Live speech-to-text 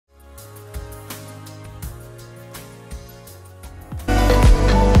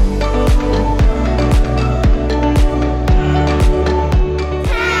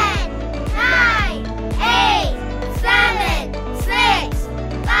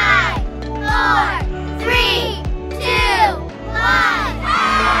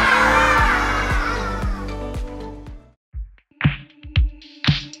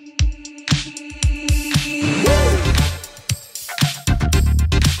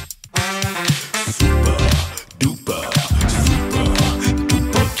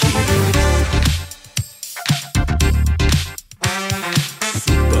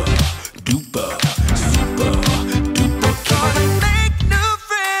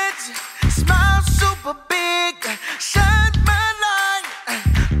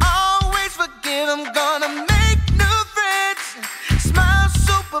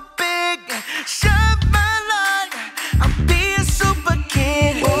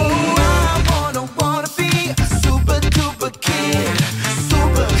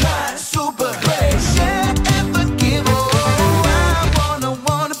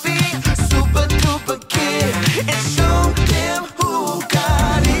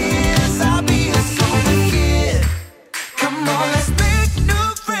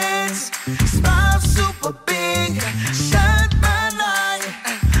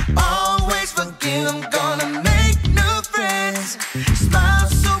smile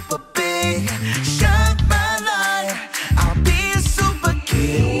super big, shine my light. I'll be a super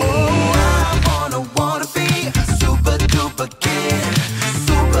kid. Oh, I wanna be a super duper kid.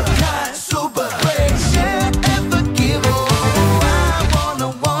 Super kind, super brave, share and forgive. Oh,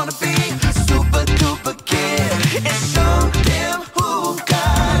 I wanna be a super duper kid and show them who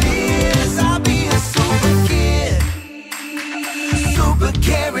God is. I'll be a super kid, super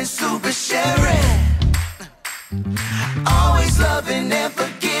caring, super sharing, always loving and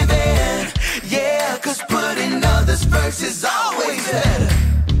forgiving. Yeah, 'cause putting others first is always better.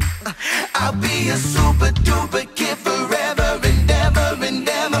 I'll be a super duper kid forever and ever and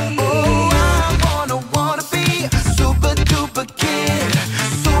ever. Oh, I wanna be a super duper kid.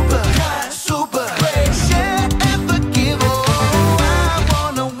 Super kind, super brave, share and forgive. Oh,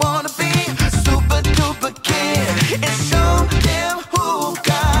 I wanna be a super duper kid and show them who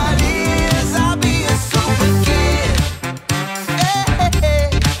God is. I'll be a super kid.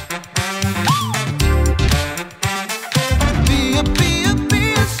 Be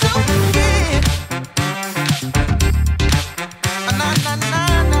a super kid. Na na na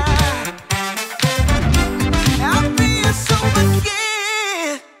na. I'll be a super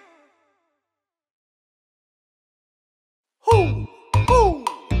kid.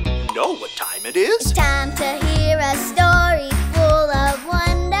 You know what time it is? It's time to hear a story full of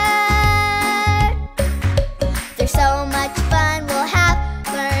wonder. There's so much fun we'll have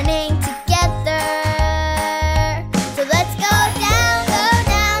learning together. So let's go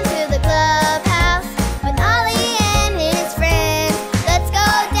down to the clubhouse with Ollie and his friends. Let's go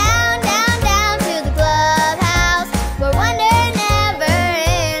down to the clubhouse where wonder never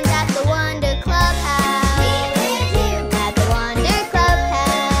ends at the Wonder Clubhouse. Be with you at the Wonder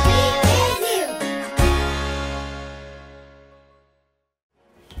Clubhouse. Be with you.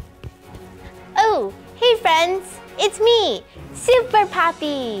 Oh, hey friends, it's me, Super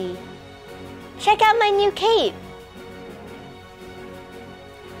Poppy. Check out my new cape.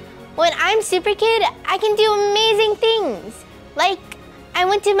 When I'm Super Kid, I can do amazing things. Like, I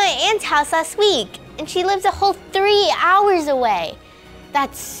went to my aunt's house last week, and she lives a whole 3 hours away.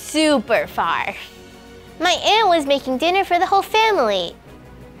 That's super far. My aunt was making dinner for the whole family.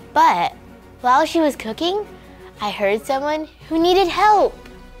 But while she was cooking, I heard someone who needed help.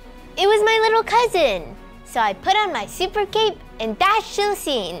 It was my little cousin. So I put on my super cape and dashed to the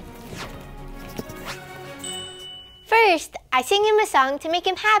scene. First, I sang him a song to make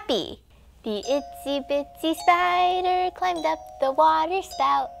him happy. The itsy bitsy spider climbed up the water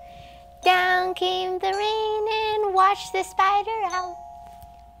spout. Down came the rain and washed the spider out.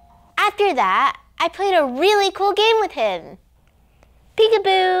 After that, I played a really cool game with him.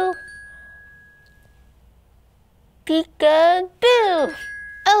 Peekaboo. Peekaboo.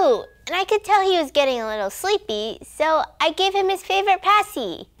 Oh, and I could tell he was getting a little sleepy, so I gave him his favorite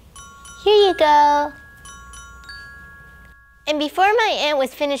passy. Here you go. And before my aunt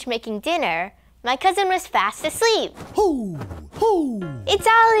was finished making dinner, my cousin was fast asleep. Hoo, hoo. It's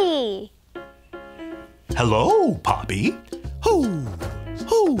Ollie. Hello, Poppy. Hoo,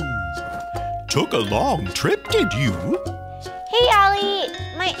 hoo. Took a long trip, did you? Hey, Ollie.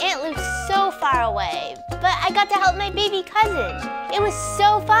 My aunt lives so far away, but I got to help my baby cousin. It was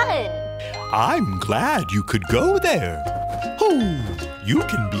so fun. I'm glad you could go there. Hoo, you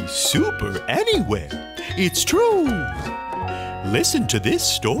can be super anywhere. It's true. Listen to this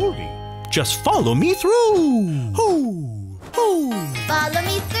story. Just follow me through. Hoo, hoo. Follow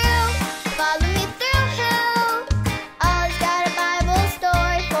me through, follow me through, who? Ollie's got a Bible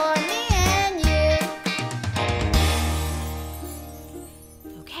story for me and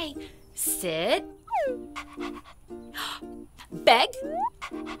you. Okay, sit. Beg.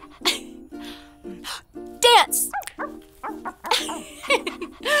 Dance.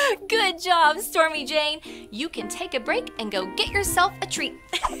 Good job, Stormy Jane. You can take a break and go get yourself a treat.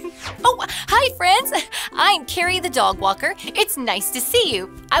 Oh, hi friends. I'm Carrie the dog walker. It's nice to see you.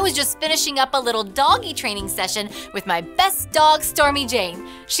 I was just finishing up a little doggy training session with my best dog, Stormy Jane.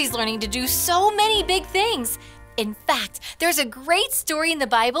 She's learning to do so many big things. In fact, there's a great story in the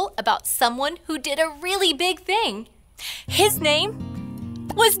Bible about someone who did a really big thing. His name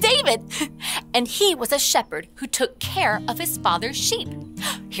was David, and he was a shepherd who took care of his father's sheep.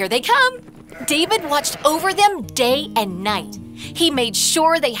 Here they come. David watched over them day and night. He made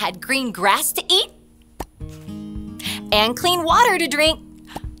sure they had green grass to eat and clean water to drink.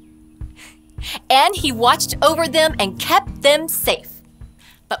 And he watched over them and kept them safe.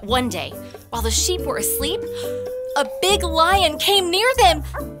 But one day, while the sheep were asleep, a big lion came near them.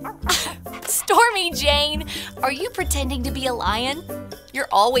 Stormy Jane, are you pretending to be a lion? You're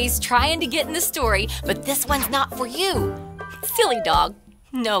always trying to get in the story, but this one's not for you. Silly dog.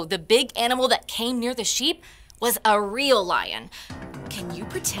 No, the big animal that came near the sheep was a real lion. Can you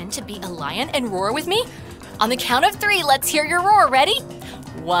pretend to be a lion and roar with me? On the count of 3, let's hear your roar. Ready?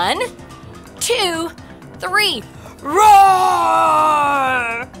 1, 2, 3.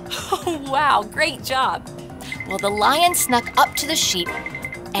 Roar! Oh, wow, great job. Well, the lion snuck up to the sheep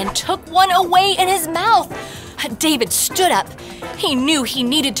and took one away in his mouth. David stood up. He knew he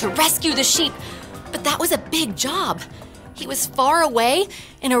needed to rescue the sheep, but that was a big job. He was far away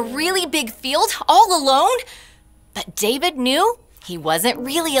in a really big field, all alone. But David knew he wasn't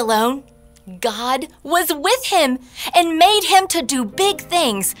really alone. God was with him and made him to do big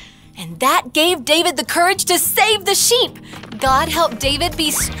things. And that gave David the courage to save the sheep. God helped David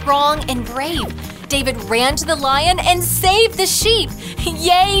be strong and brave. David ran to the lion and saved the sheep.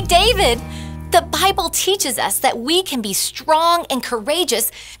 Yay, David! The Bible teaches us that we can be strong and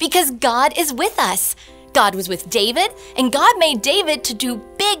courageous because God is with us. God was with David, and God made David to do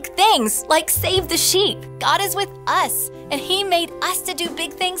big things like save the sheep. God is with us, and He made us to do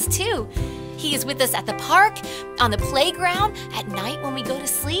big things too. He is with us at the park, on the playground, at night when we go to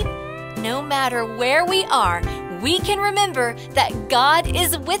sleep. No matter where we are, we can remember that God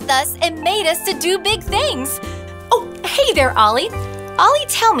is with us and made us to do big things. Oh, hey there, Ollie. Ollie,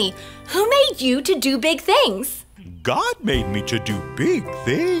 tell me, who made you to do big things? God made me to do big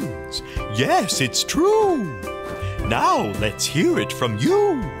things. Yes, it's true. Now let's hear it from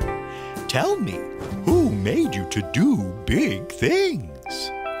you. Tell me, who made you to do big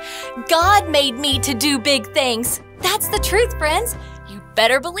things? God made me to do big things. That's the truth, friends. You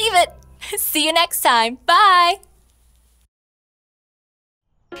better believe it. See you next time. Bye.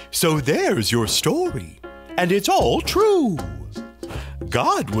 So there's your story, and it's all true.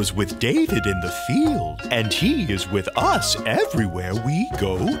 God was with David in the field, and He is with us everywhere we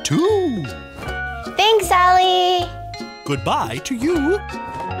go too. Thanks, Allie. Goodbye to you.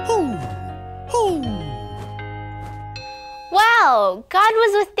 Hoo, hoo. Wow, God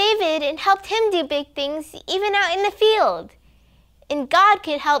was with David and helped him do big things even out in the field. And God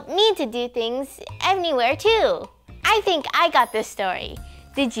could help me to do things anywhere too. I think I got this story.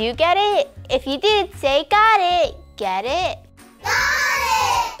 Did you get it? If you did, say got it. Get it?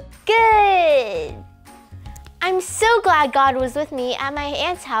 Got it! Good! I'm so glad God was with me at my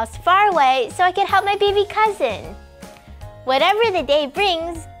aunt's house far away so I could help my baby cousin. Whatever the day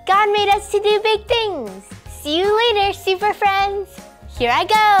brings, God made us to do big things. See you later, super friends. Here I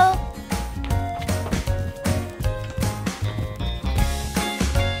go.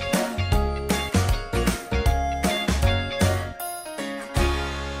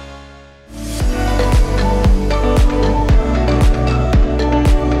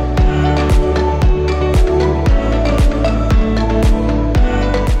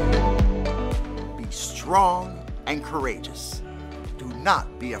 Strong and courageous. Do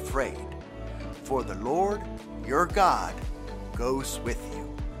not be afraid, for the Lord your God goes with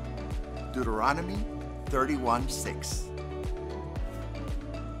you. Deuteronomy 31:6.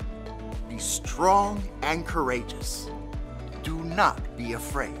 Be strong and courageous. Do not be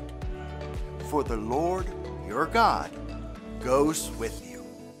afraid, for the Lord your God goes with you.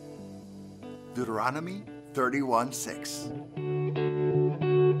 Deuteronomy 31:6.